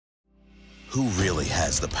who really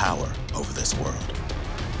has the power over this world?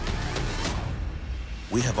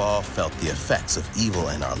 We have all felt the effects of evil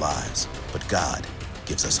in our lives, but God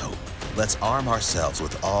gives us hope. Let's arm ourselves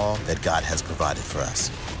with all that God has provided for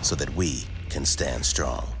us so that we can stand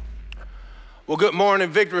strong. Well, good morning,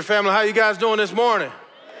 Victory family. How you guys doing this morning?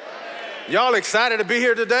 Y'all excited to be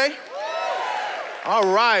here today?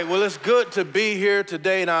 All right, well, it's good to be here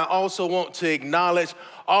today, and I also want to acknowledge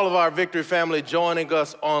all of our Victory family joining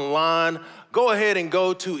us online. Go ahead and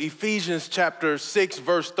go to Ephesians chapter 6,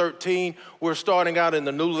 verse 13. We're starting out in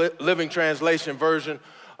the New Living Translation version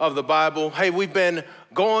of the Bible. Hey, we've been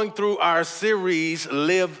going through our series,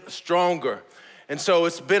 Live Stronger. And so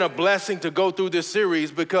it's been a blessing to go through this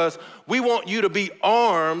series because we want you to be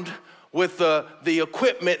armed with the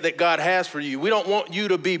equipment that God has for you. We don't want you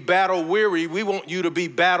to be battle weary. We want you to be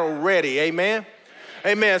battle ready. Amen?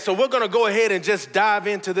 Amen. So we're going to go ahead and just dive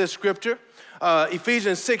into this scripture.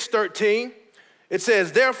 Ephesians 6:13. It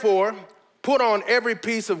says, therefore, put on every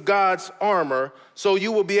piece of God's armor so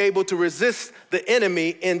you will be able to resist the enemy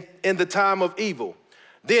in the time of evil.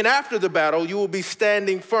 Then after the battle, you will be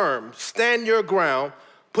standing firm. Stand your ground,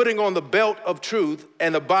 putting on the belt of truth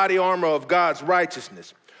and the body armor of God's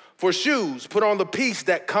righteousness. For shoes, put on the peace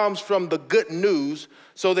that comes from the good news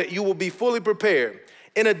so that you will be fully prepared.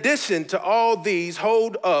 In addition to all these,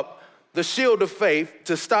 hold up the shield of faith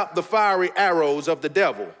to stop the fiery arrows of the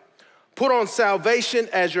devil. Put on salvation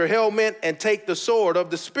as your helmet and take the sword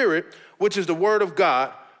of the Spirit, which is the word of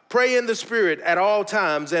God. Pray in the Spirit at all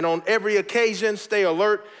times, and on every occasion stay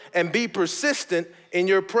alert and be persistent in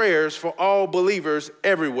your prayers for all believers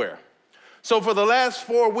everywhere. So for the last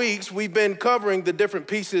 4 weeks, we've been covering the different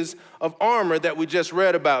pieces of armor that we just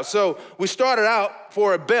read about. So we started out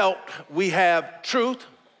for a belt, we have truth.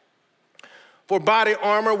 For body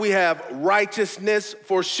armor, we have righteousness.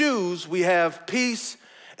 For shoes, we have peace.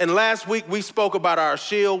 And last week, we spoke about our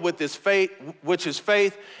shield, which is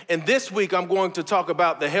faith. And this week, I'm going to talk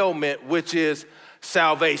about the helmet, which is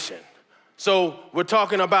salvation. So we're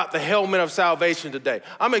talking about the helmet of salvation today.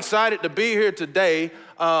 I'm excited to be here today,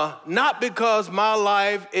 not because my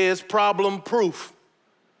life is problem-proof.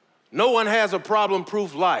 No one has a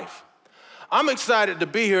problem-proof life. I'm excited to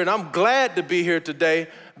be here, and I'm glad to be here today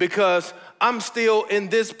because I'm still in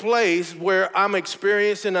this place where I'm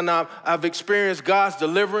experiencing, and I've experienced God's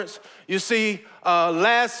deliverance. You see,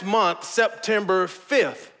 last month, September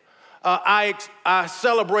 5th, I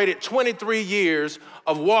celebrated 23 years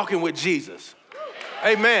of walking with Jesus.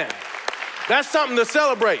 Amen. That's something to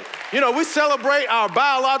celebrate. You know, we celebrate our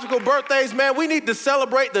biological birthdays, man. We need to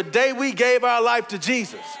celebrate the day we gave our life to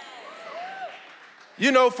Jesus.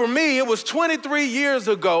 You know, for me, it was 23 years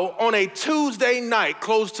ago on a Tuesday night,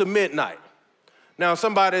 close to midnight. Now,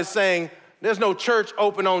 somebody is saying, there's no church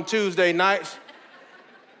open on Tuesday nights.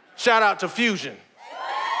 Shout out to Fusion.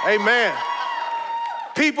 Amen.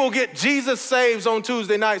 People get Jesus saves on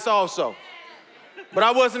Tuesday nights also. But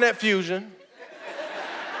I wasn't at Fusion.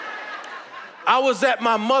 I was at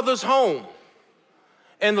my mother's home.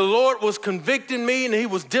 And the Lord was convicting me, and he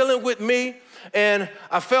was dealing with me. And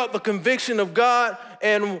I felt the conviction of God.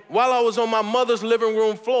 And while I was on my mother's living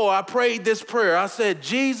room floor, I prayed this prayer. I said,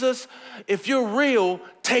 Jesus, if you're real,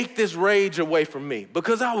 take this rage away from me,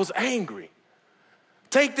 because I was angry.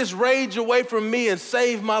 Take this rage away from me and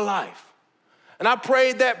save my life. And I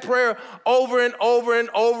prayed that prayer over and over and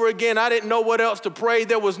over again. I didn't know what else to pray.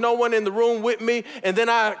 There was no one in the room with me. And then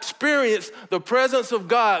I experienced the presence of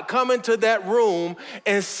God come into that room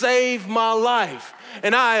and save my life.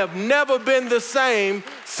 And I have never been the same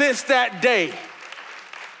since that day.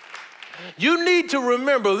 You need to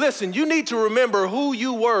remember, listen, you need to remember who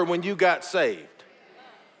you were when you got saved.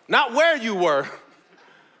 Not where you were,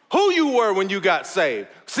 who you were when you got saved.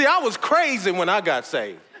 See, I was crazy when I got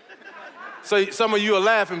saved. So some of you are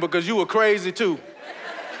laughing because you were crazy too.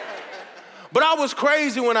 But I was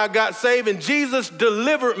crazy when I got saved, and Jesus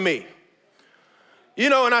delivered me. You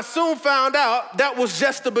know, and I soon found out that was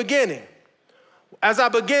just the beginning. As I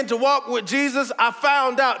began to walk with Jesus, I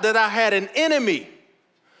found out that I had an enemy.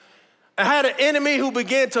 I had an enemy who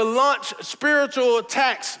began to launch spiritual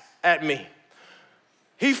attacks at me.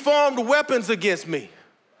 He formed weapons against me.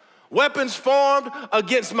 Weapons formed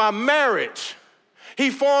against my marriage. He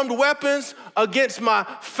formed weapons against my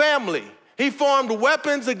family. He formed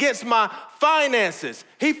weapons against my finances.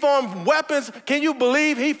 He formed weapons, can you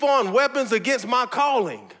believe he formed weapons against my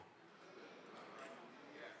calling?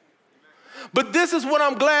 But this is what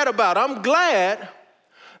I'm glad about. I'm glad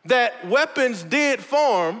that weapons did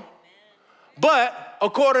form, but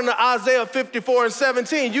according to Isaiah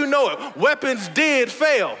 54:17, you know it, weapons did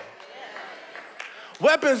fail.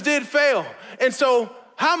 Weapons did fail. And so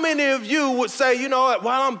how many of you would say, you know what,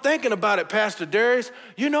 while I'm thinking about it, Pastor Darius,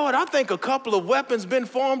 you know what, I think a couple of weapons been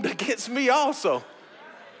formed against me also.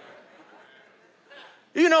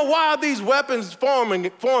 You know, why are these weapons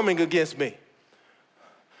forming against me?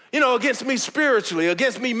 You know, against me spiritually,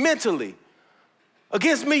 against me mentally,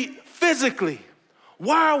 against me physically.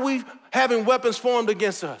 Why are we having weapons formed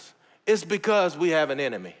against us? It's because we have an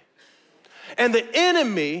enemy. And the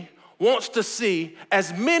enemy wants to see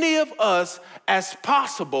as many of us as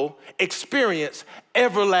possible experience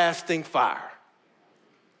everlasting fire.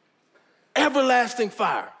 Everlasting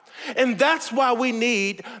fire. And that's why we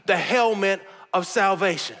need the helmet of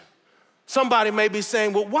salvation. Somebody may be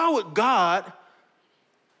saying, well, why would God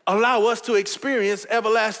allow us to experience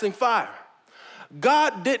everlasting fire?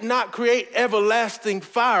 God did not create everlasting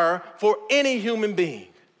fire for any human being.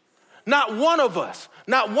 Not one of us,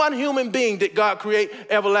 not one human being did God create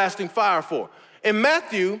everlasting fire for. In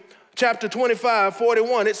Matthew chapter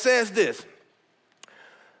 25:41, it says this.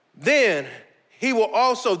 Then he will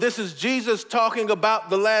also, this is Jesus talking about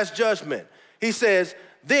the last judgment. He says,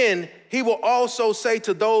 then he will also say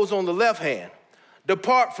to those on the left hand,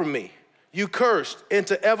 depart from me, you cursed,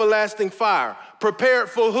 into everlasting fire. Prepared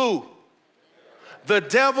for who? The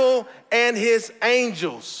devil and his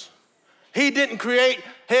angels. He didn't create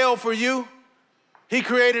hell for you. He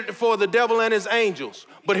created it for the devil and his angels.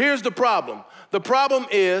 But here's the problem. The problem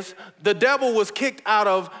is the devil was kicked out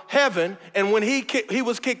of heaven, and when he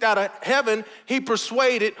was kicked out of heaven, he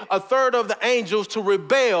persuaded a third of the angels to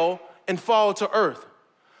rebel and fall to earth.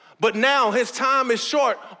 But now his time is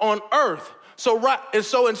short on earth.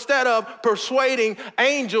 So instead of persuading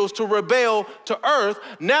angels to rebel to earth,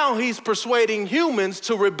 now he's persuading humans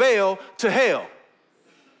to rebel to hell.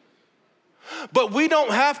 But we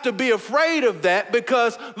don't have to be afraid of that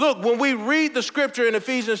because, look, when we read the scripture in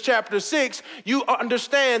Ephesians chapter 6, you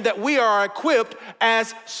understand that we are equipped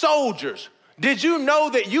as soldiers. Did you know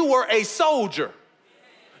that you were a soldier?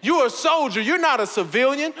 You're a soldier. You're not a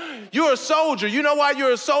civilian. You're a soldier. You know why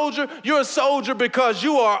you're a soldier? You're a soldier because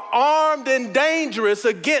you are armed and dangerous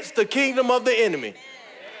against the kingdom of the enemy.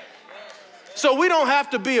 So we don't have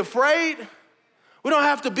to be afraid. We don't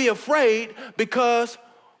have to be afraid because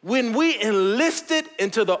when we enlisted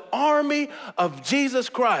into the army of Jesus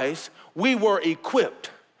Christ, we were equipped.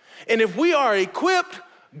 And if we are equipped,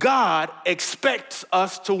 God expects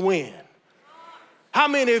us to win. How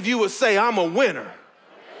many of you would say, I'm a winner?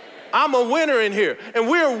 I'm a winner in here. And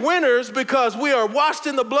we're winners because we are washed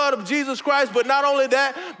in the blood of Jesus Christ, but not only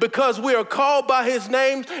that, because we are called by his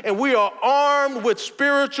name and we are armed with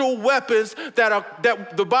spiritual weapons that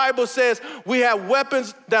the Bible says we have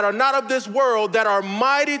weapons that are not of this world, that are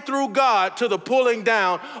mighty through God to the pulling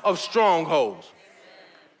down of strongholds.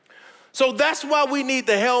 So that's why we need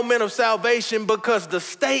the helmet of salvation, because the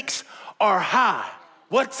stakes are high.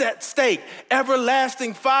 What's at stake?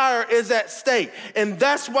 Everlasting fire is at stake. And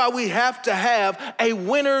that's why we have to have a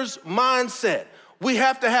winner's mindset. We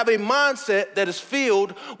have to have a mindset that is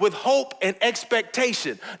filled with hope and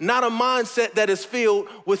expectation, not a mindset that is filled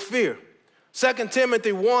with fear. 2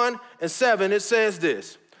 Timothy 1:7, it says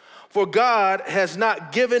this, for God has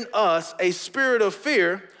not given us a spirit of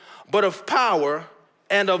fear, but of power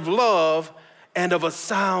and of love and of a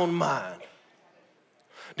sound mind.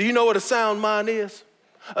 Do you know what a sound mind is?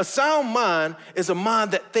 A sound mind is a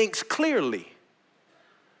mind that thinks clearly.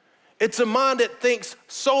 It's a mind that thinks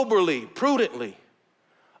soberly, prudently.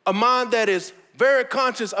 A mind that is very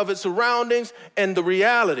conscious of its surroundings and the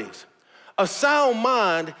realities. A sound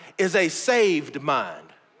mind is a saved mind.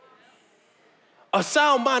 A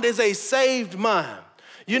sound mind is a saved mind.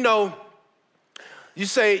 You know,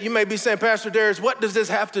 you may be saying, Pastor Darius, what does this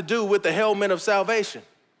have to do with the helmet of salvation?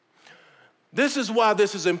 This is why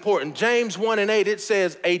this is important. James 1:8, it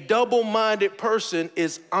says, a double-minded person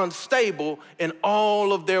is unstable in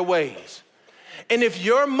all of their ways. And if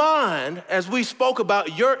your mind, as we spoke about,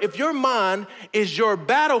 if your mind is your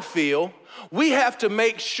battlefield, we have to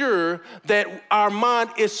make sure that our mind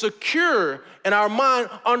is secure and our mind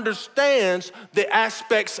understands the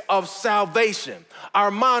aspects of salvation.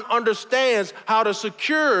 Our mind understands how to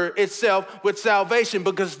secure itself with salvation,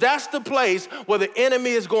 because that's the place where the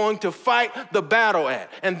enemy is going to fight the battle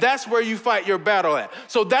at. And that's where you fight your battle at.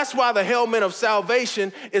 So that's why the helmet of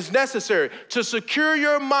salvation is necessary, to secure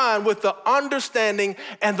your mind with the understanding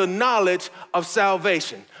and the knowledge of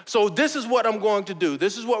salvation. So this is what I'm going to do.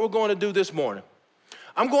 This is what we're going to do this morning.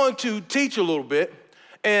 I'm going to teach a little bit,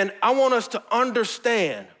 and I want us to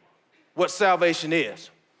understand what salvation is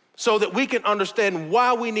so that we can understand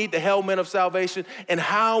why we need the helmet of salvation and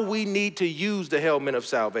how we need to use the helmet of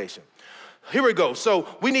salvation. Here we go. So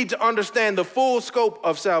we need to understand the full scope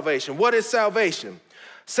of salvation. What is salvation?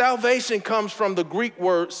 Salvation comes from the Greek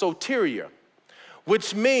word soteria,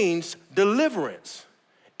 which means deliverance.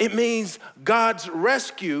 It means God's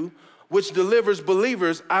rescue, which delivers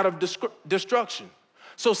believers out of destruction.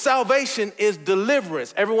 So salvation is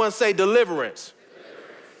deliverance. Everyone say deliverance.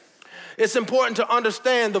 It's important to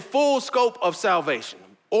understand the full scope of salvation,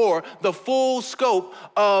 or the full scope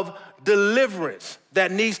of deliverance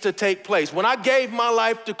that needs to take place. When I gave my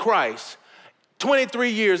life to Christ 23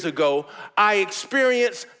 years ago, I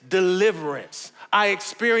experienced deliverance. I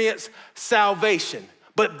experienced salvation.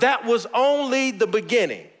 But that was only the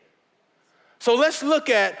beginning. So let's look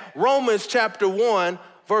at Romans chapter 1,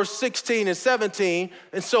 verse 16 and 17,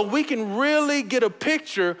 and so we can really get a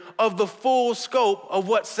picture of the full scope of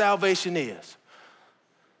what salvation is.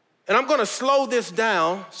 And I'm going to slow this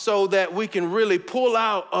down so that we can really pull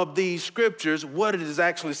out of these scriptures what it is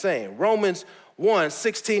actually saying. Romans 1,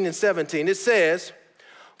 16 and 17, it says,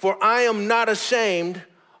 "For I am not ashamed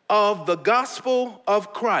of the gospel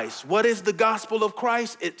of Christ." What is the gospel of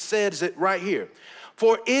Christ? It says it right here.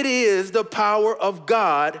 "For it is the power of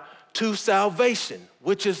God to salvation,"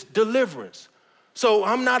 which is deliverance. So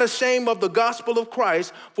I'm not ashamed of the gospel of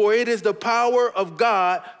Christ, for it is the power of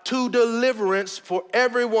God to deliverance for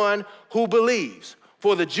everyone who believes,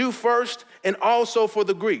 for the Jew first and also for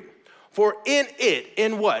the Greek. For in it,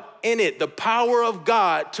 in what? In it, the power of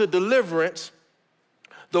God to deliverance,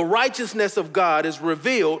 the righteousness of God is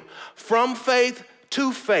revealed from faith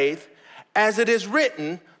to faith, as it is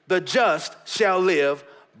written, the just shall live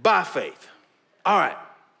by faith. All right.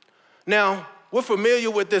 Now, we're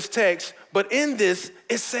familiar with this text, but in this,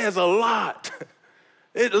 it says a lot.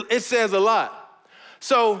 It says a lot.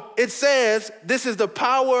 So it says this is the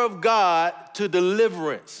power of God to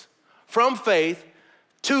deliverance from faith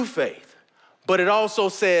to faith, but it also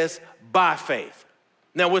says by faith.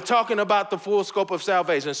 Now, we're talking about the full scope of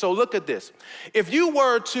salvation. So look at this. If you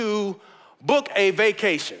were to book a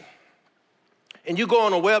vacation and you go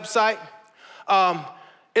on a website,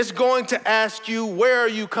 it's going to ask you, where are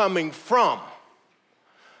you coming from?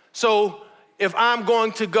 So if I'm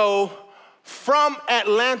going to go from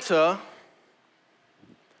Atlanta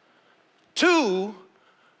to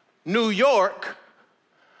New York,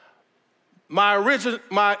 my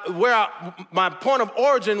point of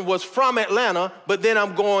origin was from Atlanta, but then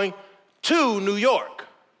I'm going to New York.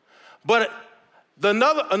 But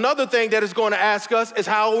another thing that it's going to ask us is,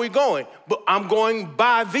 how are we going? But I'm going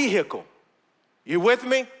by vehicle. You with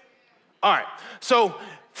me? All right. So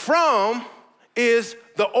from is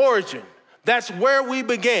the origin. That's where we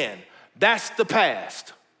began. That's the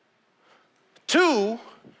past. To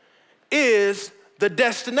is the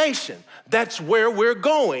destination. That's where we're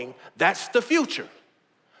going. That's the future.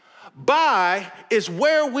 By is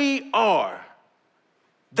where we are.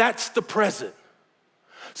 That's the present.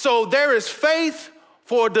 So there is faith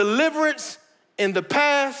for deliverance in the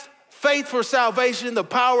past, faith for salvation, the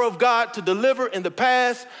power of God to deliver in the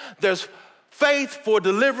past. There's faith for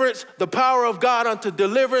deliverance, the power of God unto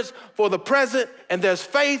deliverance for the present, and there's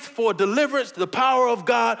faith for deliverance, the power of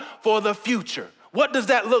God for the future. What does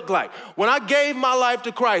that look like? When I gave my life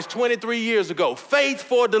to Christ 23 years ago, faith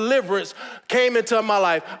for deliverance came into my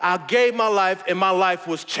life. I gave my life and my life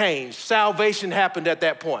was changed. Salvation happened at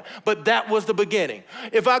that point. But that was the beginning.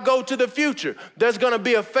 If I go to the future, there's going to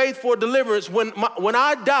be a faith for deliverance. When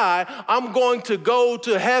I die, I'm going to go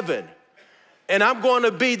to heaven. And I'm going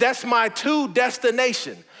to be, that's my to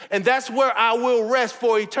destination. And that's where I will rest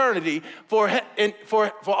for eternity, for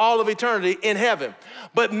all of eternity in heaven.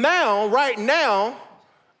 But now, right now,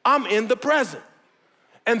 I'm in the present.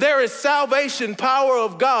 And there is salvation, power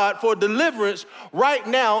of God for deliverance right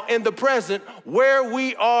now in the present where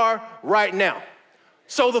we are right now.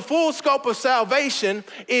 So the full scope of salvation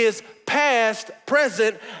is past,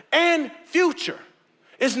 present, and future.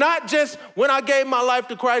 It's not just when I gave my life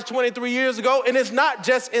to Christ 23 years ago, and it's not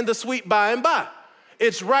just in the sweet by and by.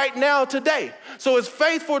 It's right now, today. So it's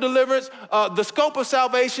faith for deliverance. The scope of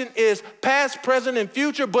salvation is past, present, and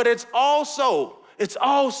future, but it's also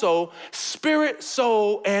spirit,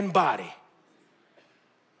 soul, and body.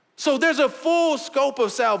 So there's a full scope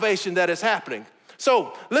of salvation that is happening.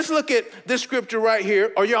 So let's look at this scripture right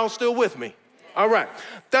here. Are y'all still with me? All right.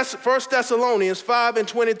 That's 1 Thessalonians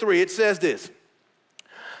 5:23. It says this.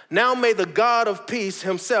 Now may the God of peace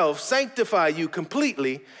himself sanctify you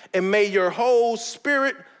completely, and may your whole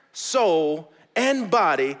spirit, soul, and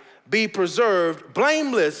body be preserved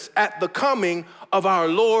blameless at the coming of our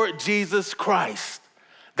Lord Jesus Christ.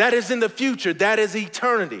 That is in the future. That is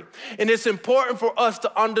eternity. And it's important for us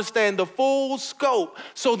to understand the full scope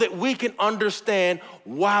so that we can understand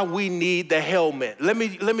why we need the helmet. Let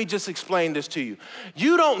me just explain this to you.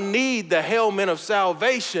 You don't need the helmet of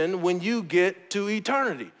salvation when you get to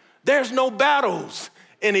eternity. There's no battles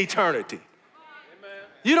in eternity. Amen.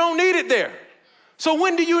 You don't need it there. So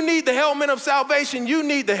when do you need the helmet of salvation? You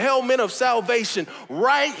need the helmet of salvation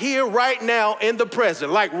right here, right now, in the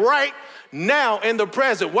present. Like right now in the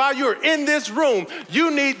present. While you're in this room,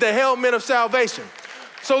 you need the helmet of salvation.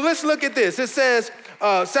 So let's look at this. It says,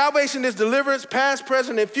 salvation is deliverance, past,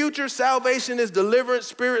 present, and future. Salvation is deliverance,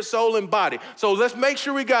 spirit, soul, and body. So let's make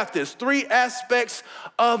sure we got this. 3 aspects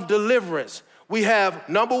of deliverance. We have,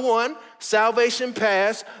 number 1, salvation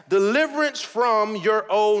past, deliverance from your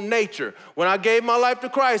old nature. When I gave my life to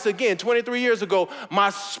Christ, again, 23 years ago,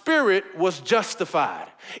 my spirit was justified.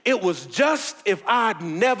 It was just if I'd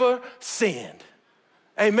never sinned.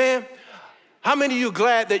 Amen? How many of you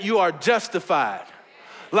glad that you are justified?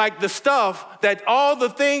 Like the stuff that all the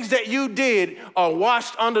things that you did are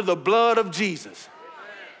washed under the blood of Jesus.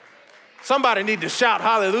 Somebody need to shout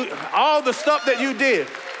hallelujah. All the stuff that you did.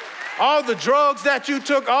 All the drugs that you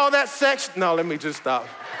took, all that sex. No, let me just stop.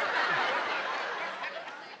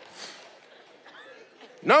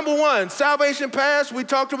 Number 1, salvation past. We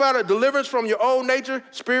talked about it. Deliverance from your old nature,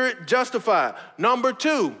 spirit justified. Number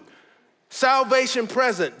 2, salvation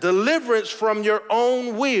present. Deliverance from your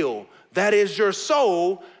own will. That is your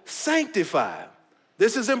soul sanctified.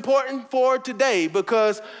 This is important for today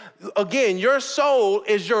because, again, your soul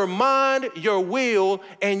is your mind, your will,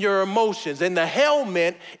 and your emotions. And the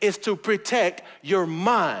helmet is to protect your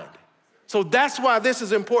mind. So that's why this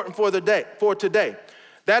is important for today.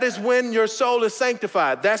 That is when your soul is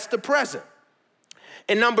sanctified. That's the present.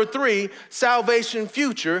 And number 3, salvation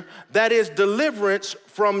future. That is deliverance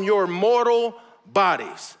from your mortal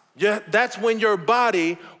bodies. That's when your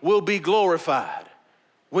body will be glorified.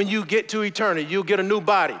 When you get to eternity, you'll get a new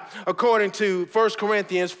body. According to 1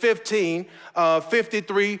 Corinthians 15,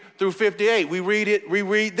 53 through 58, we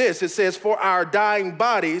read this. It says, for our dying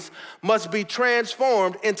bodies must be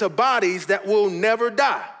transformed into bodies that will never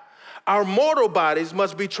die. Our mortal bodies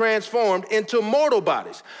must be transformed into mortal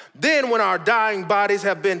bodies. Then when our dying bodies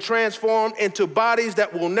have been transformed into bodies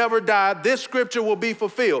that will never die, this scripture will be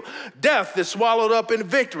fulfilled. Death is swallowed up in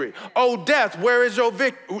victory. Oh, death, where is your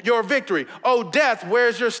victory? Oh, death, where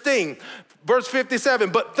is your sting? Verse 57,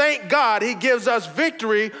 but thank God he gives us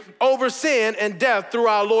victory over sin and death through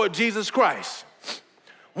our Lord Jesus Christ.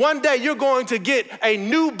 One day you're going to get a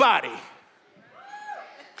new body.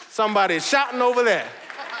 Somebody's shouting over there.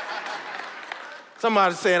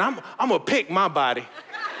 Somebody's saying, I'm going to pick my body.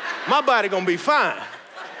 My body going to be fine.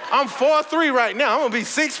 I'm 4'3" right now. I'm going to be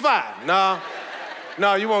 6'5".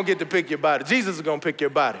 No, you won't get to pick your body. Jesus is going to pick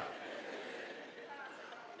your body.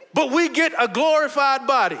 But we get a glorified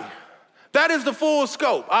body. That is the full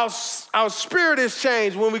scope. Our spirit is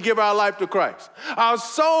changed when we give our life to Christ. Our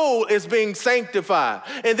soul is being sanctified.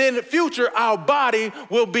 And then in the future, our body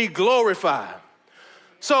will be glorified.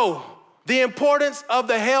 So the importance of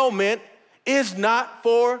the helmet is not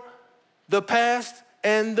for the past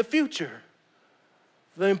and the future.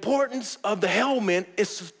 The importance of the helmet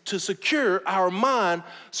is to secure our mind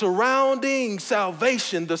surrounding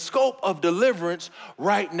salvation, the scope of deliverance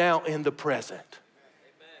right now in the present.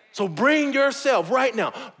 Amen. So bring yourself right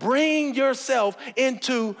now, bring yourself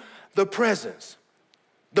into the present.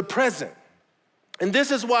 And this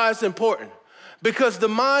is why it's important, because the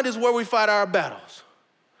mind is where we fight our battles.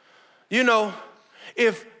 You know,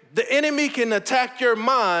 if the enemy can attack your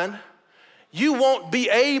mind, you won't be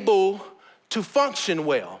able to function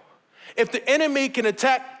well. If the enemy can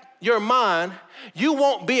attack your mind, you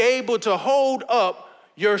won't be able to hold up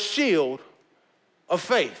your shield of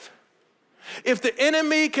faith. If the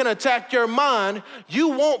enemy can attack your mind, you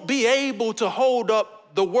won't be able to hold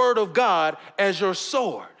up the word of God as your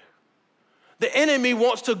sword. The enemy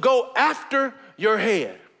wants to go after your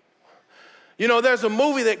head. You know, there's a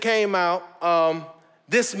movie that came out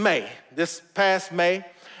this past May,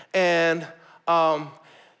 and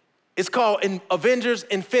it's called Avengers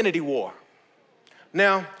Infinity War.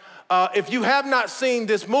 Now, if you have not seen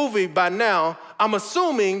this movie by now, I'm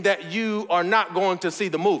assuming that you are not going to see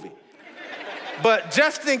the movie. But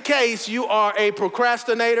just in case you are a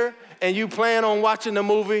procrastinator and you plan on watching the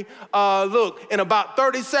movie, look, in about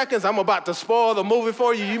 30 seconds, I'm about to spoil the movie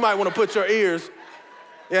for you. You might want to put your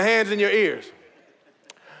hands in your ears.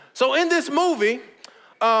 So in this movie,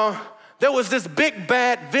 there was this big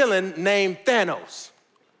bad villain named Thanos.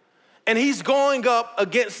 And he's going up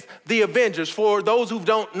against the Avengers. For those who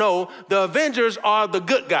don't know, the Avengers are the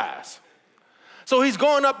good guys. So he's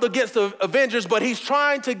going up against the Avengers, but he's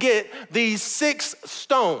trying to get these 6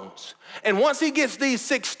 stones. And once he gets these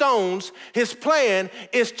 6 stones, his plan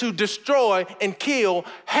is to destroy and kill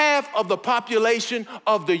half of the population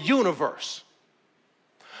of the universe.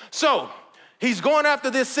 So he's going after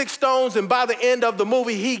these 6 stones, and by the end of the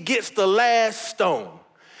movie, he gets the last stone.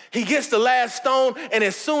 He gets the last stone, and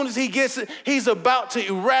as soon as he gets it, he's about to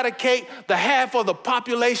eradicate the half of the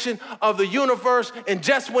population of the universe. And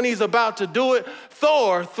just when he's about to do it,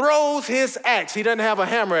 Thor throws his axe. He doesn't have a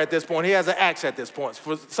hammer at this point. He has an axe at this point.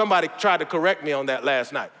 Somebody tried to correct me on that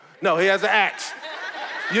last night. No, he has an axe.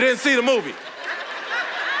 You didn't see the movie.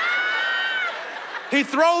 He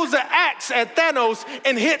throws the axe at Thanos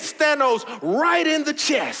and hits Thanos right in the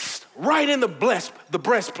chest, right in the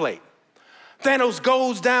breastplate. Thanos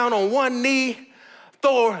goes down on one knee.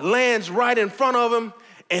 Thor lands right in front of him,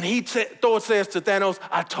 and Thor says to Thanos,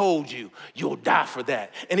 I told you, you'll die for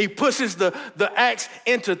that. And he pushes the axe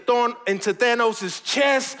into Thanos'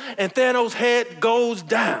 chest, and Thanos' head goes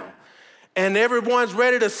down. And everyone's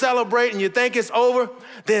ready to celebrate, and you think it's over.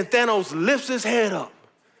 Then Thanos lifts his head up.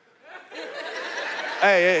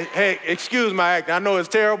 Hey, excuse my acting. I know it's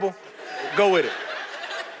terrible. Go with it.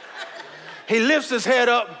 He lifts his head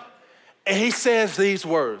up, and he says these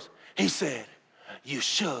words. He said, you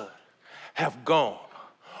should have gone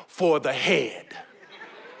for the head.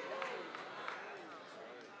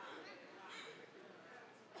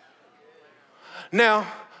 Now,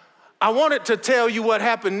 I wanted to tell you what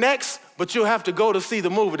happened next, but you'll have to go to see the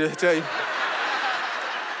movie to tell you.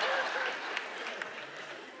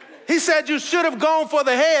 He said you should have gone for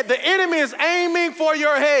the head. The enemy is aiming for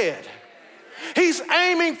your head. He's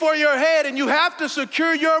aiming for your head, and you have to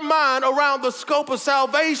secure your mind around the scope of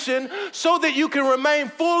salvation so that you can remain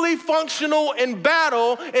fully functional in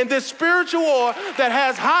battle in this spiritual war that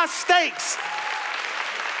has high stakes.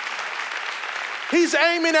 He's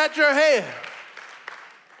aiming at your head.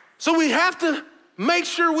 So we have to make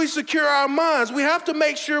sure we secure our minds. We have to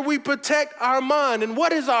make sure we protect our mind. And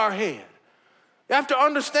what is our head? You have to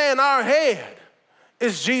understand our head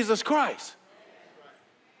is Jesus Christ.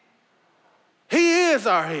 He is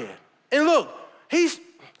our head. And look,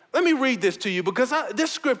 let me read this to you because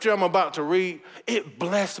this scripture I'm about to read, it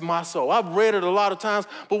blessed my soul. I've read it a lot of times,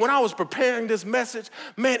 but when I was preparing this message,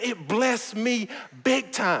 man, it blessed me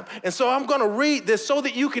big time. And so I'm gonna read this so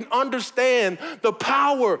that you can understand the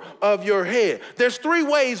power of your head. There's 3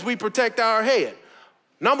 ways we protect our head.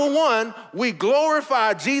 Number 1, we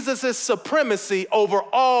glorify Jesus' supremacy over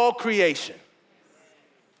all creation.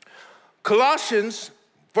 Colossians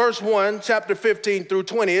verse 1, chapter 15 through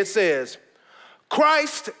 20, it says,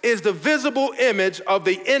 Christ is the visible image of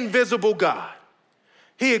the invisible God.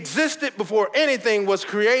 He existed before anything was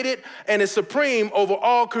created and is supreme over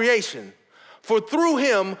all creation. For through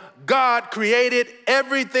him, God created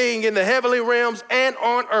everything in the heavenly realms and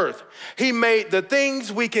on earth. He made the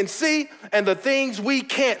things we can see and the things we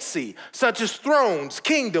can't see, such as thrones,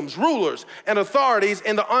 kingdoms, rulers, and authorities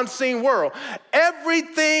in the unseen world.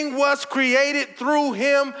 Everything was created through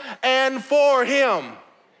him and for him.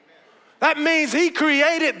 That means he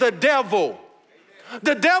created the devil.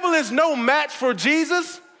 The devil is no match for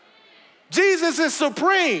Jesus. Jesus is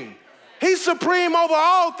supreme. He's supreme over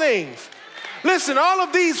all things. Listen, all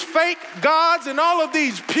of these fake gods and all of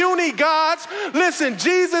these puny gods, listen,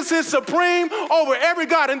 Jesus is supreme over every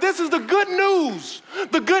god. And this is the good news.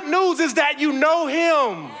 The good news is that you know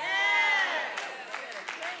him.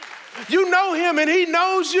 You know him and he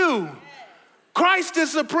knows you. Christ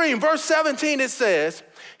is supreme. Verse 17, it says,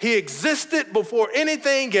 he existed before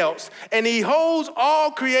anything else, and he holds all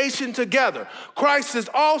creation together. Christ is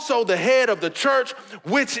also the head of the church,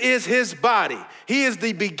 which is his body. He is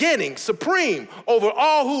the beginning, supreme over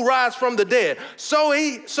all who rise from the dead. So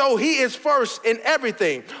he is first in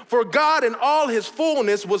everything. For God in all his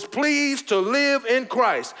fullness was pleased to live in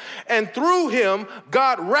Christ. And through him,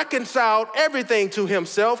 God reconciled everything to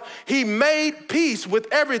himself. He made peace with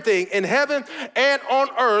everything in heaven and on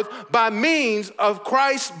earth by means of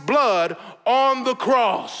Christ's blood on the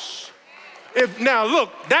cross. Now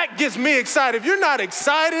look, that gets me excited. If you're not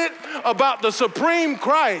excited about the supreme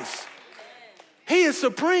Christ, he is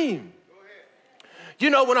supreme.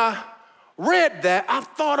 You know, when I read that, I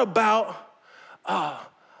thought about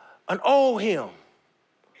an old hymn.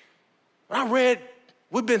 When I read,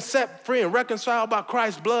 we've been set free and reconciled by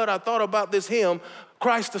Christ's blood, I thought about this hymn,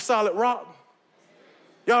 Christ the solid rock.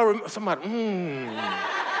 Y'all remember? Somebody,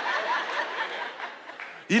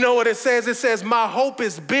 You know what it says? It says, my hope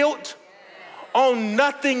is built on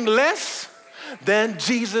nothing less than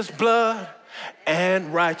Jesus' blood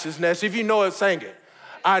and righteousness. If you know it, sing it.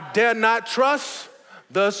 I dare not trust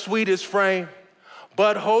the sweetest frame,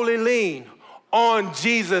 but wholly lean on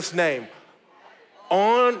Jesus' name.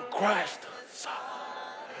 On Christ.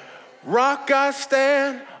 Rock I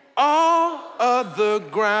stand, all of the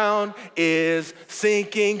ground is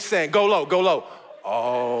sinking sand. Go low, go low.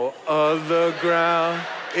 All of the ground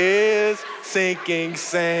is sinking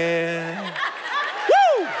sand.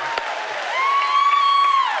 Woo!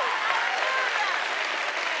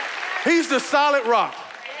 He's the solid rock.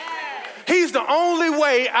 He's the only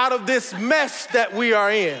way out of this mess that we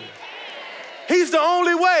are in. He's the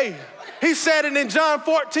only way. He said it in John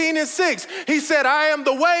 14:6. He said, I am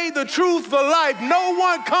the way, the truth, the life. No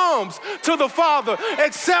one comes to the Father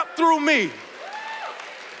except through me.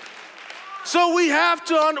 So we have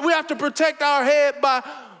to protect our head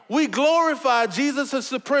we glorify Jesus'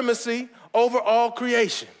 supremacy over all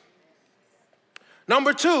creation.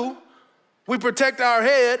 Number 2, we protect our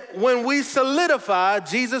head when we solidify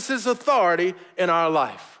Jesus' authority in our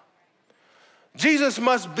life. Jesus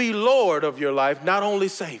must be Lord of your life, not only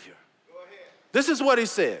Savior. This is what he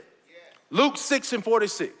said. Luke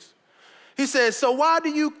 6:46. He says, so why do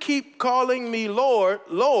you keep calling me Lord,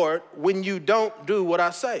 Lord, when you don't do what I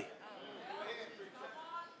say?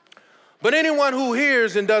 But anyone who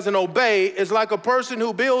hears and doesn't obey is like a person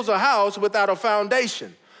who builds a house without a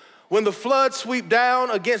foundation. When the floods sweep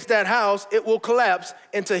down against that house, it will collapse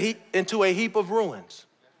into a heap of ruins.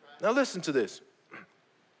 Now listen to this.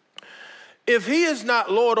 If he is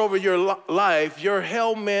not Lord over your life, your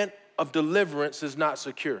helmet of deliverance is not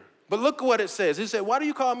secure. But look at what it says. He said, why do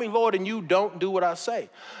you call me Lord and you don't do what I say?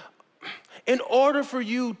 In order for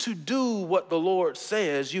you to do what the Lord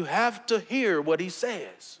says, you have to hear what he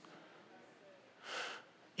says.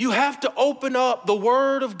 You have to open up the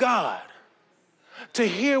Word of God to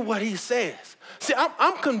hear what he says. See,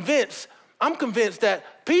 I'm convinced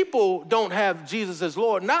that people don't have Jesus as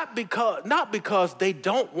Lord, not because they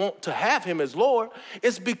don't want to have him as Lord.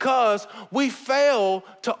 It's because we fail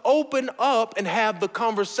to open up and have the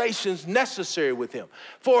conversations necessary with him.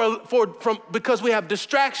 Because we have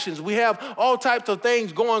distractions. We have all types of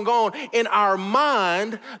things going on in our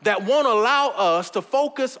mind that won't allow us to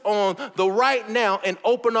focus on the right now and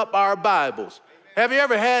open up our Bibles. Have you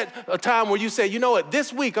ever had a time where you say, you know what,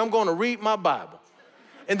 this week I'm going to read my Bible?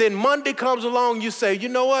 And then Monday comes along, you say, you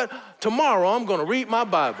know what, tomorrow I'm going to read my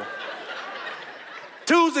Bible.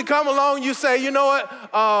 Tuesday come along, you say, you know what,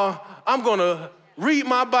 I'm going to read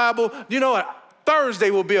my Bible. You know what,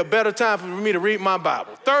 Thursday will be a better time for me to read my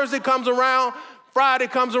Bible. Thursday comes around, Friday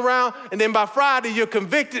comes around, and then by Friday you're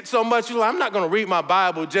convicted so much, you're like, I'm not going to read my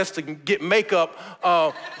Bible just to get makeup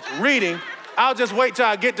reading. I'll just wait till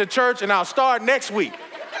I get to church and I'll start next week.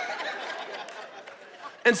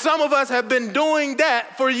 And some of us have been doing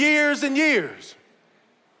that for years and years.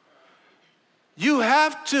 You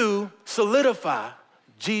have to solidify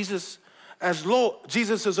Jesus as Lord,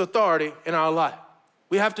 Jesus' authority in our life.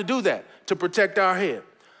 We have to do that to protect our head.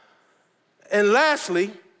 And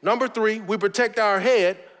lastly, number 3, we protect our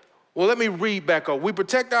head. Well, let me read back up. We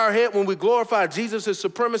protect our head when we glorify Jesus'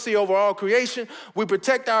 supremacy over all creation. We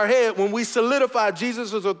protect our head when we solidify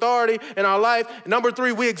Jesus' authority in our life. Number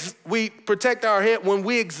 3, we protect our head when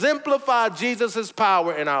we exemplify Jesus'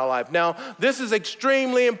 power in our life. Now, this is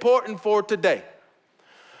extremely important for today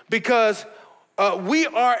because we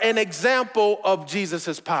are an example of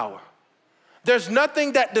Jesus' power. There's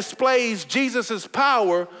nothing that displays Jesus'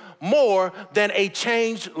 power more than a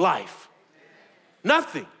changed life.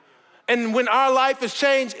 Nothing. And when our life is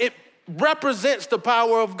changed, it represents the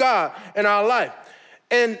power of God in our life.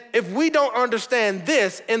 And if we don't understand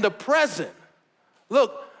this in the present,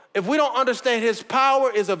 look, if we don't understand his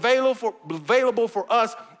power is available for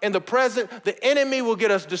us in the present, the enemy will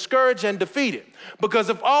get us discouraged and defeated. Because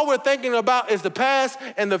if all we're thinking about is the past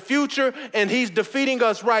and the future and he's defeating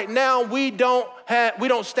us right now, we don't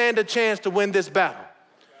stand a chance to win this battle.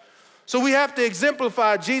 So we have to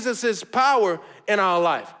exemplify Jesus' power in our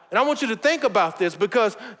life. And I want you to think about this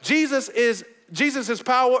because Jesus'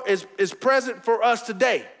 power is present for us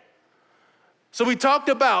today. So we talked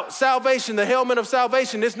about salvation, the helmet of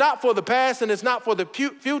salvation. It's not for the past and it's not for the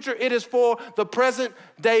future. It is for the present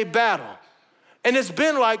day battle. And it's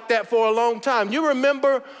been like that for a long time. You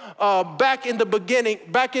remember back in the beginning,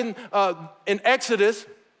 back in Exodus,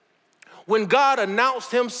 when God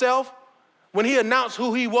announced himself, when he announced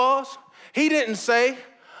who he was, he didn't say,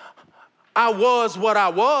 I was what I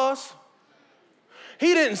was.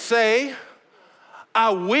 He didn't say,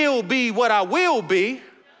 I will be what I will be.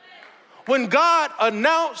 When God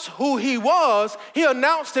announced who he was, he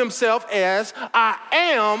announced himself as, I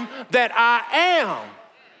am that I am.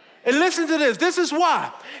 And listen to this. This is why.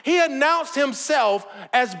 He announced himself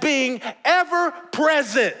as being ever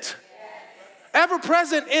present. ever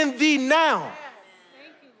present in the now.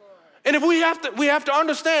 And if we have to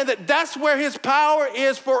understand that that's where his power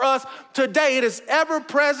is for us today. It is ever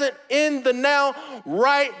present in the now,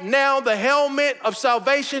 right now. The helmet of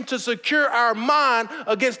salvation to secure our mind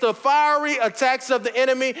against the fiery attacks of the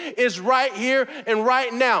enemy is right here and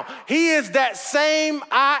right now. He is that same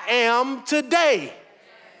I am today.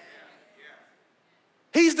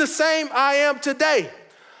 He's the same I am today.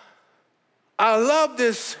 I love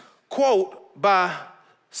this quote by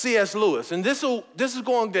C.S. Lewis, and this is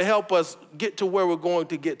going to help us get to where we're going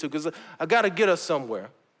to get to, because I got to get us somewhere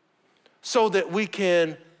so that we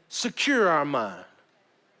can secure our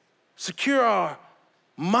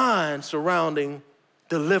mind surrounding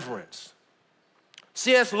deliverance.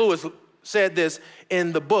 C.S. Lewis said this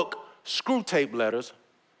in the book Screwtape Letters.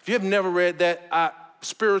 If you have never read that,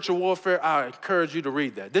 Spiritual Warfare, I encourage you to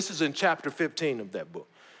read that. This is in chapter 15 of that book.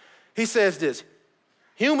 He says this: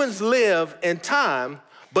 humans live in time,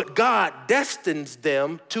 but God destines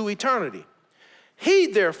them to eternity. He,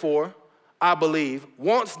 therefore, I believe,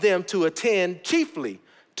 wants them to attend chiefly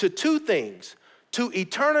to two things: to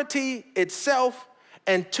eternity itself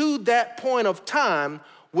and to that point of time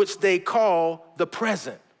which they call the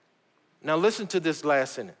present. Now listen to this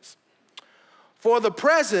last sentence. For the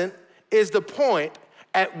present is the point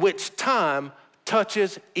at which time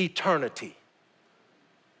touches eternity.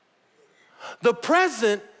 The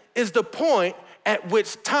present is the point at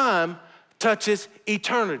which time touches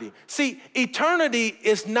eternity. See, eternity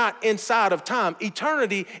is not inside of time.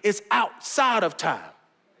 Eternity is outside of time.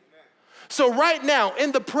 So right now,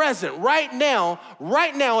 in the present, right now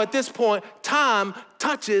at this point, time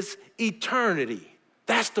touches eternity.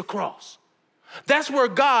 That's the cross. That's where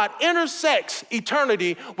God intersects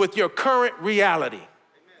eternity with your current reality.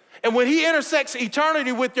 And when he intersects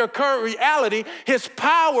eternity with your current reality, his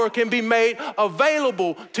power can be made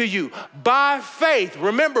available to you by faith.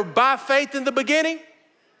 Remember, by faith in the beginning?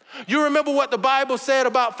 You remember what the Bible said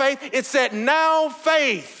about faith? It said, now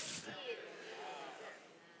faith.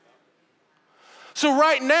 So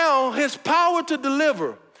right now, his power to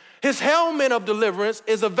deliver, his helmet of deliverance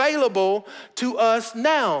is available to us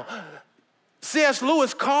now. C.S.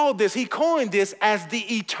 Lewis he coined this as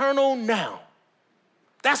the eternal now.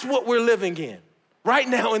 That's what we're living in right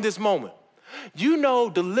now in this moment. You know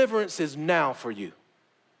deliverance is now for you.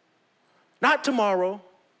 Not tomorrow,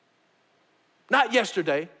 not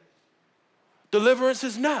yesterday. Deliverance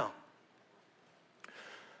is now.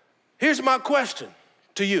 Here's my question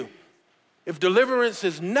to you. If deliverance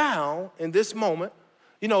is now in this moment,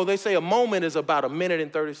 you know, they say a moment is about 1 minute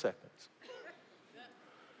and 30 seconds.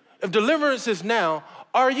 If deliverance is now,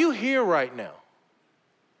 are you here right now?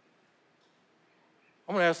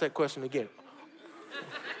 I'm going to ask that question again.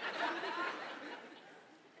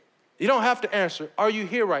 You don't have to answer. Are you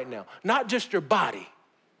here right now? Not just your body,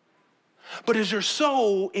 but is your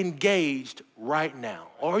soul engaged right now?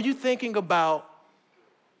 Or are you thinking about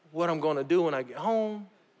what I'm going to do when I get home?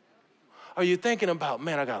 Are you thinking about,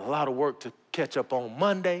 man, I got a lot of work to catch up on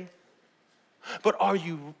Monday? But are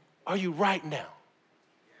you right now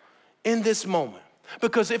in this moment?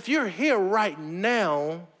 Because if you're here right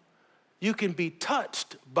now, you can be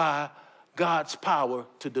touched by God's power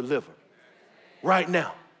to deliver right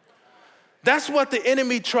now. That's what the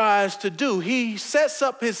enemy tries to do. He sets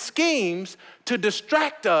up his schemes to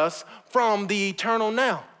distract us from the eternal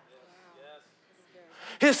now.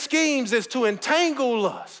 His schemes is to entangle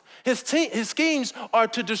us. His schemes are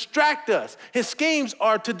to distract us. His schemes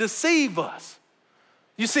are to deceive us.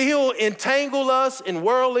 You see, he'll entangle us in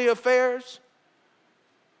worldly affairs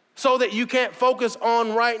so that you can't focus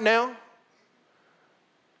on right now.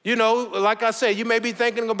 You know, like I said, you may be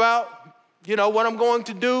thinking about, you know, what I'm going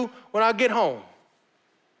to do when I get home.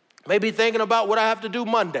 Maybe thinking about what I have to do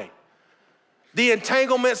Monday. The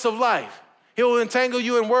entanglements of life. He'll entangle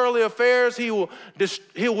you in worldly affairs. He will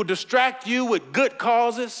distract you with good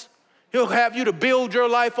causes. He'll have you to build your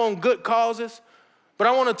life on good causes. But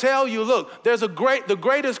I want to tell you, look, the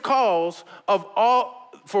greatest cause of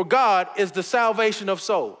all for God is the salvation of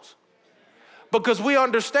souls. Because we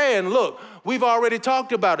understand, look, we've already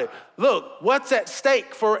talked about it. Look, what's at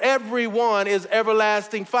stake for everyone is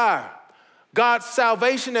everlasting fire. God's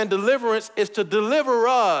salvation and deliverance is to deliver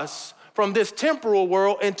us from this temporal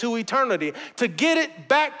world into eternity, to get it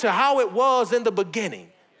back to how it was in the beginning,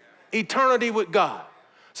 eternity with God.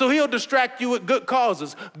 So he'll distract you with good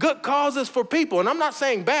causes for people. And I'm not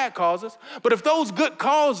saying bad causes, but if those good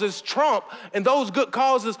causes trump and those good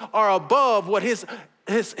causes are above what his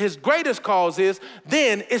greatest cause is,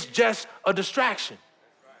 then it's just a distraction.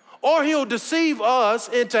 Or he'll deceive us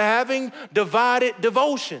into having divided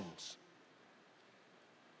devotions.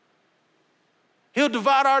 He'll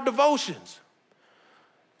divide our devotions.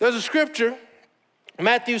 There's a scripture,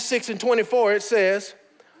 Matthew 6:24, it says,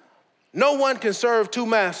 no one can serve two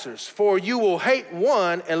masters, for you will hate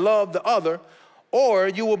one and love the other, or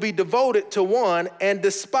you will be devoted to one and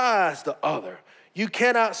despise the other. You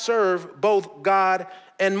cannot serve both God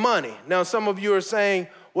and money. Now, some of you are saying,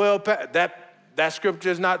 well, that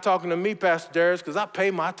scripture is not talking to me, Pastor Darius, because I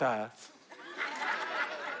pay my tithes.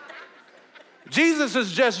 Jesus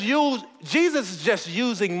is just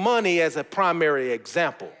using money as a primary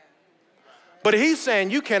example. But he's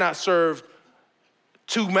saying you cannot serve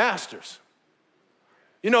two masters.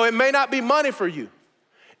 You know, it may not be money for you.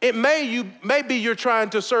 It maybe you're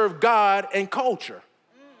trying to serve God and culture.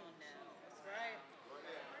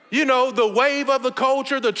 You know, the wave of the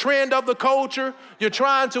culture, the trend of the culture. You're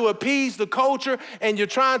trying to appease the culture and you're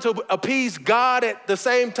trying to appease God at the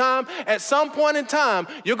same time. At some point in time,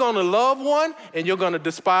 you're going to love one and you're going to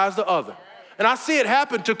despise the other. And I see it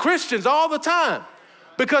happen to Christians all the time.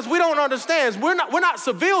 Because we don't understand, we're not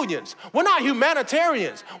civilians. We're not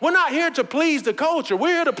humanitarians. We're not here to please the culture.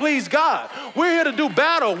 We're here to please God. We're here to do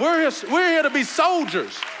battle. We're here to be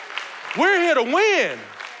soldiers. We're here to win.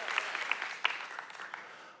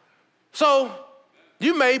 So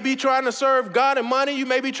you may be trying to serve God and money. You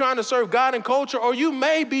may be trying to serve God and culture, or you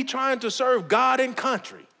may be trying to serve God and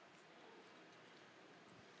country.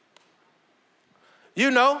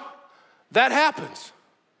 You know, that happens.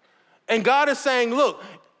 And God is saying, look,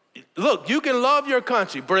 you can love your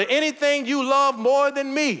country, but anything you love more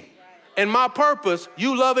than me and my purpose,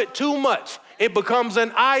 you love it too much. It becomes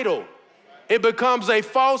an idol. It becomes a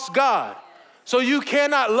false god. So you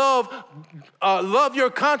cannot love your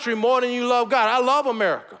country more than you love God. I love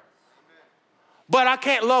America, but I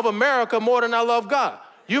can't love America more than I love God.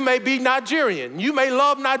 You may be Nigerian. You may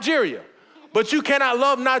love Nigeria, but you cannot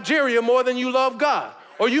love Nigeria more than you love God.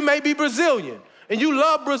 Or you may be Brazilian. And you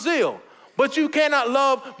love Brazil, but you cannot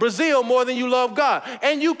love Brazil more than you love God.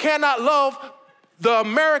 And you cannot love the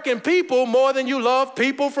American people more than you love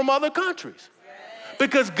people from other countries.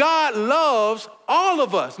 Because God loves all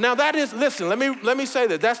of us. Now that is, listen, let me say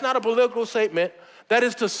this. That's not a political statement. That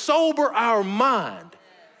is to sober our mind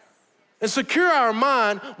and secure our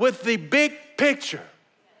mind with the big picture.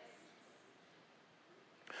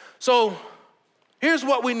 So here's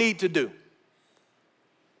what we need to do.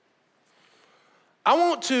 I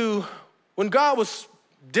want to, when God was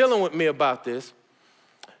dealing with me about this,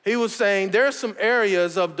 he was saying there are some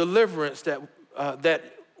areas of deliverance that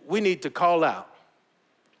we need to call out.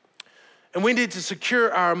 And we need to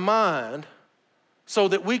secure our mind so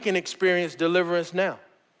that we can experience deliverance now.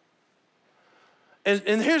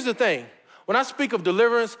 And here's the thing. When I speak of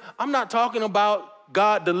deliverance, I'm not talking about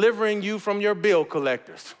God delivering you from your bill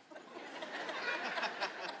collectors.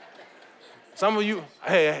 Some of you,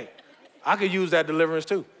 hey, I could use that deliverance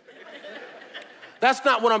too. That's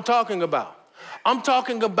not what I'm talking about. I'm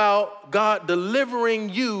talking about God delivering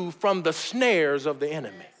you from the snares of the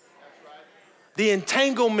enemy, the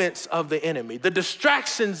entanglements of the enemy, the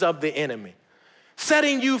distractions of the enemy,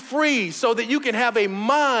 setting you free so that you can have a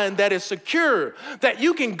mind that is secure, that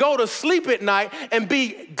you can go to sleep at night and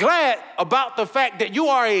be glad about the fact that you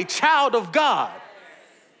are a child of God,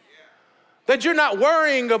 that you're not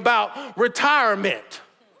worrying about retirement.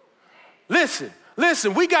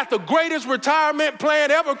 Listen, we got the greatest retirement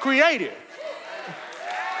plan ever created.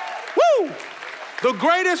 Woo! The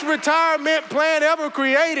greatest retirement plan ever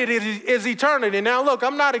created is eternity. Now look,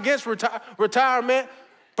 I'm not against retirement.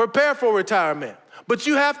 Prepare for retirement. But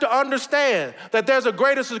you have to understand that there's a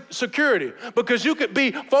greater security, because you could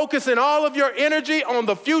be focusing all of your energy on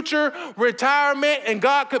the future retirement, and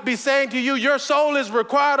God could be saying to you, your soul is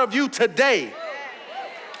required of you today.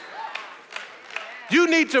 You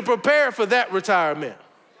need to prepare for that retirement.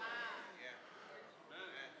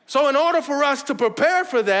 So in order for us to prepare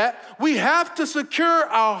for that, we have to secure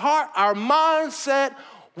our heart, our mindset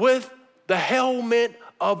with the helmet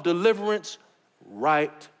of deliverance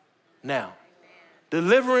right now.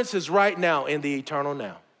 Deliverance is right now in the eternal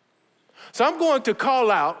now. So I'm going to call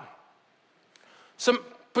out some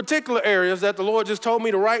particular areas that the Lord just told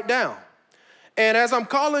me to write down. And as I'm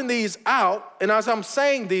calling these out, and as I'm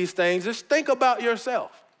saying these things, just think about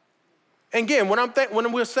yourself. And again,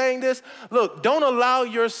 when we're saying this, look, don't allow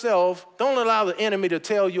the enemy to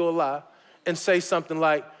tell you a lie and say something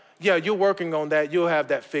like, yeah, you're working on that, you'll have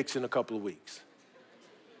that fixed in a couple of weeks.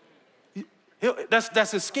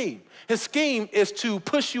 That's his scheme. His scheme is to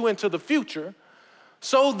push you into the future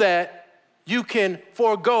so that you can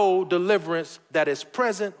forego deliverance that is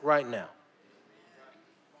present right now.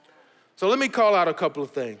 So let me call out a couple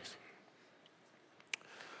of things.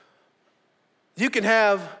 You can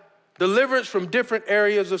have deliverance from different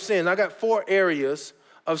areas of sin. I got 4 areas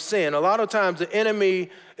of sin. A lot of times the enemy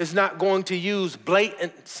is not going to use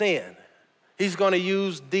blatant sin. He's going to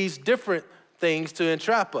use these different things to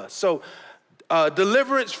entrap us. So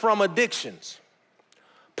deliverance from addictions,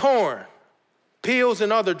 porn, pills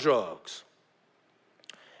and other drugs,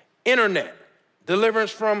 internet, deliverance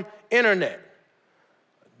from internet,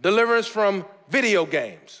 deliverance from video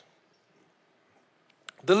games,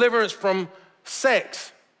 deliverance from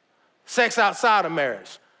sex, sex outside of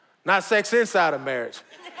marriage, not sex inside of marriage.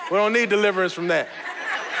 We don't need deliverance from that.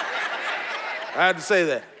 I had to say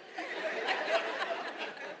that.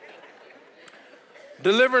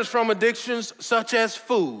 Deliverance from addictions such as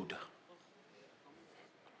food.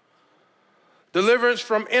 Deliverance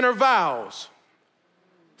from inner vows.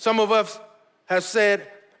 Some of us have said,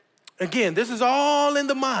 again, this is all in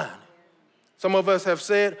the mind. Some of us have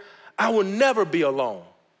said, I will never be alone.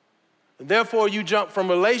 And therefore, you jump from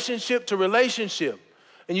relationship to relationship.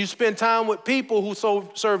 And you spend time with people who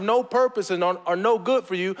serve no purpose and are no good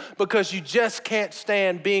for you because you just can't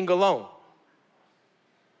stand being alone.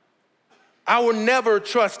 I will never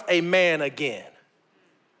trust a man again.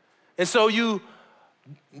 And so you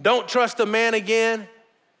don't trust a man again,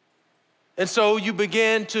 and so you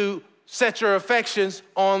begin to set your affections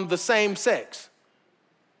on the same sex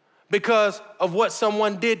because of what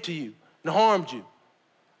someone did to you and harmed you.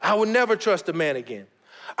 I will never trust a man again.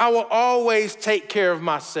 I will always take care of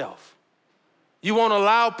myself. You won't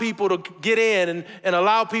allow people to get in and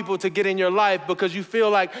allow people to get in your life because you feel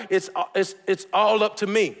like it's all up to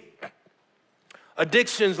me.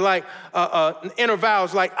 Addictions like inner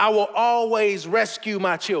vows like, I will always rescue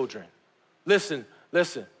my children. Listen.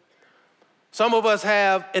 Some of us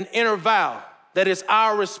have an inner vow that it's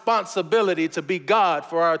our responsibility to be God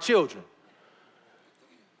for our children.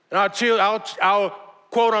 And our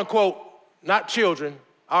quote unquote, not children,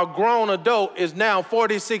 our grown adult is now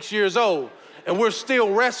 46 years old, and we're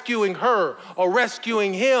still rescuing her or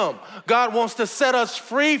rescuing him. God wants to set us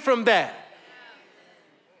free from that.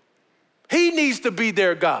 He needs to be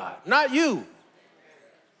their God, not you.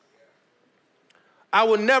 I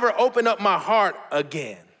will never open up my heart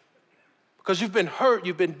again because you've been hurt,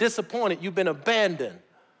 you've been disappointed, you've been abandoned.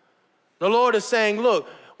 The Lord is saying, look,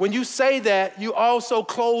 when you say that, you also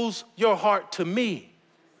close your heart to me.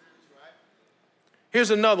 Here's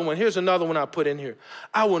another one I put in here.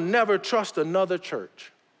 I will never trust another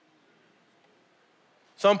church.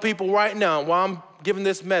 Some people right now, while I'm giving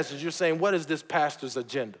this message, you're saying, what is this pastor's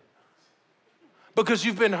agenda? Because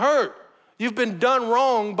you've been hurt. You've been done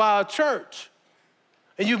wrong by a church.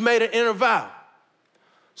 And you've made an inner vow.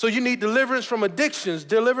 So you need deliverance from addictions,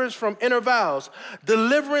 deliverance from inner vows,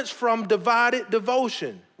 deliverance from divided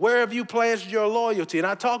devotion. Where have you placed your loyalty? And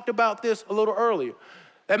I talked about this a little earlier.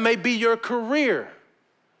 That may be your career.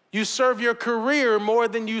 You serve your career more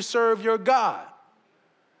than you serve your God.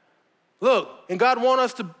 Look, and God wants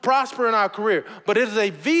us to prosper in our career, but it is a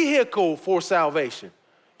vehicle for salvation.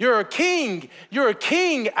 You're a king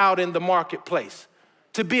out in the marketplace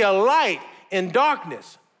to be a light in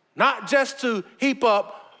darkness, not just to heap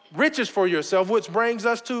up riches for yourself, which brings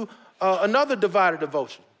us to another divided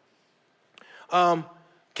devotion.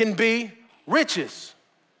 Can be riches,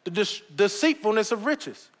 the deceitfulness of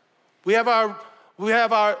riches. We have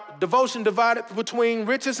our devotion divided between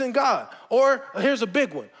riches and God. Or here's a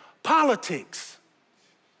big one, politics.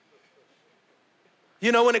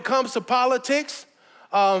 You know, when it comes to politics,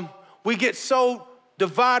 we get so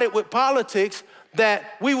divided with politics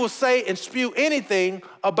that we will say and spew anything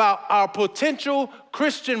about our potential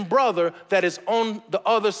Christian brother that is on the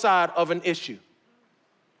other side of an issue.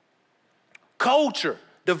 Culture,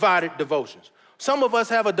 divided devotions. Some of us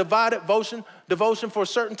have a divided devotion for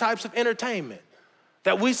certain types of entertainment.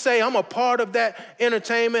 That we say, I'm a part of that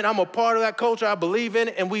entertainment, I'm a part of that culture, I believe in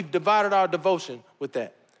it, and we've divided our devotion with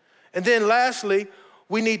that. And then lastly,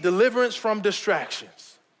 we need deliverance from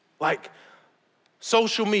distractions, like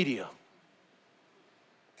social media.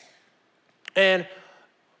 And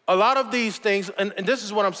a lot of these things, and this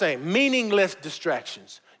is what I'm saying, meaningless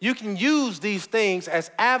distractions. You can use these things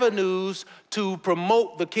as avenues to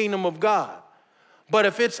promote the kingdom of God. But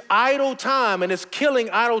if it's idle time and it's killing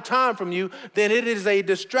idle time from you, then it is a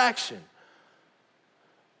distraction.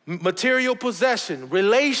 Material possession,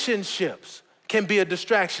 relationships can be a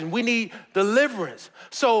distraction. We need deliverance.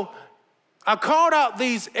 So I called out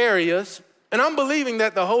these areas, and I'm believing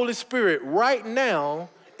that the Holy Spirit right now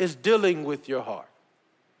is dealing with your heart.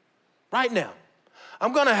 Right now.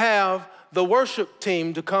 I'm going to have the worship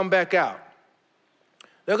team to come back out.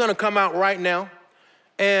 They're going to come out right now.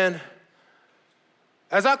 And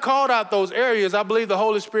as I called out those areas, I believe the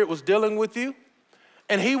Holy Spirit was dealing with you.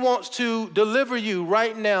 And he wants to deliver you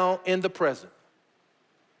right now in the present.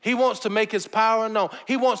 He wants to make his power known.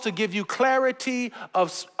 He wants to give you clarity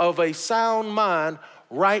of a sound mind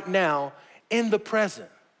right now in the present.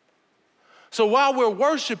 So while we're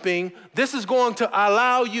worshiping, this is going to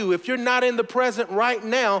allow you, if you're not in the present right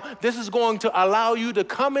now, this is going to allow you to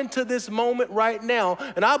come into this moment right now.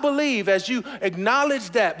 And I believe as you acknowledge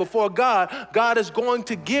that before God, God is going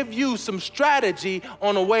to give you some strategy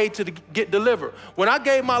on a way to get delivered. When I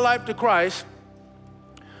gave my life to Christ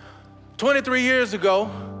 23 years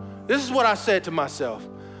ago, this is what I said to myself.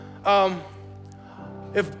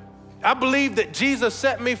 If I believe that Jesus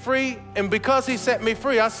set me free, and because he set me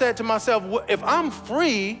free, I said to myself, well, if I'm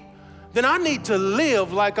free, then I need to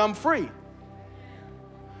live like I'm free.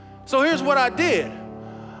 So here's what I did.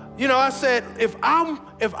 You know, I said, if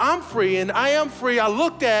I'm free, and I am free, I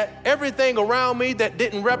looked at everything around me that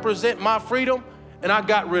didn't represent my freedom, and I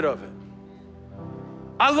got rid of it.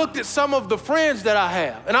 I looked at some of the friends that I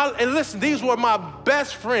have, and listen, these were my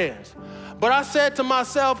best friends. But I said to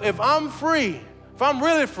myself, if I'm free, if I'm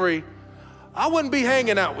really free, I wouldn't be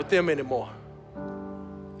hanging out with them anymore.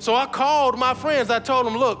 So I called my friends. I told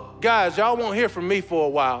them, look, guys, y'all won't hear from me for a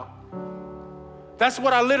while. That's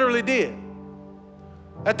what I literally did.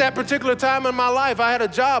 At that particular time in my life, I had a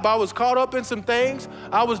job. I was caught up in some things.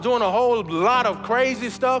 I was doing a whole lot of crazy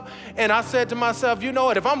stuff. And I said to myself, you know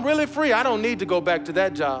what? If I'm really free, I don't need to go back to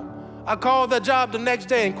that job. I called that job the next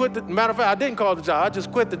day and quit. Matter of fact, I didn't call the job. I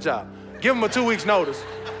just quit the job. Give them a 2 weeks notice,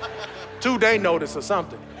 2-day notice or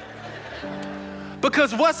something.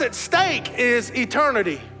 Because what's at stake is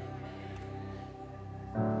eternity.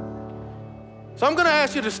 So I'm going to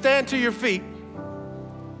ask you to stand to your feet.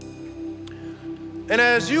 And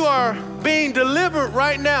as you are being delivered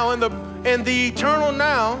right now in the eternal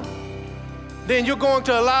now, then you're going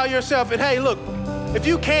to allow yourself, and hey, look, if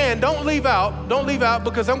you can, don't leave out,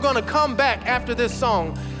 because I'm going to come back after this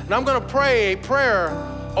song, and I'm going to pray a prayer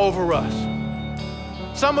over us.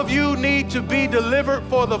 Some of you need to be delivered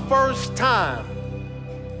for the first time.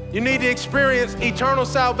 You need to experience eternal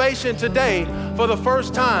salvation today for the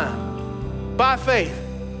first time by faith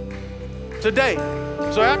today.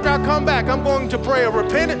 So after I come back, I'm going to pray a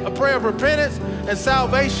prayer of repentance and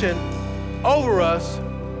salvation over us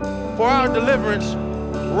for our deliverance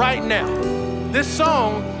right now. This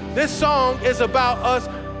song is about us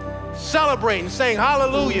celebrating, saying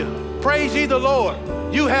hallelujah, praise ye the Lord.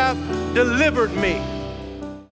 You have delivered me.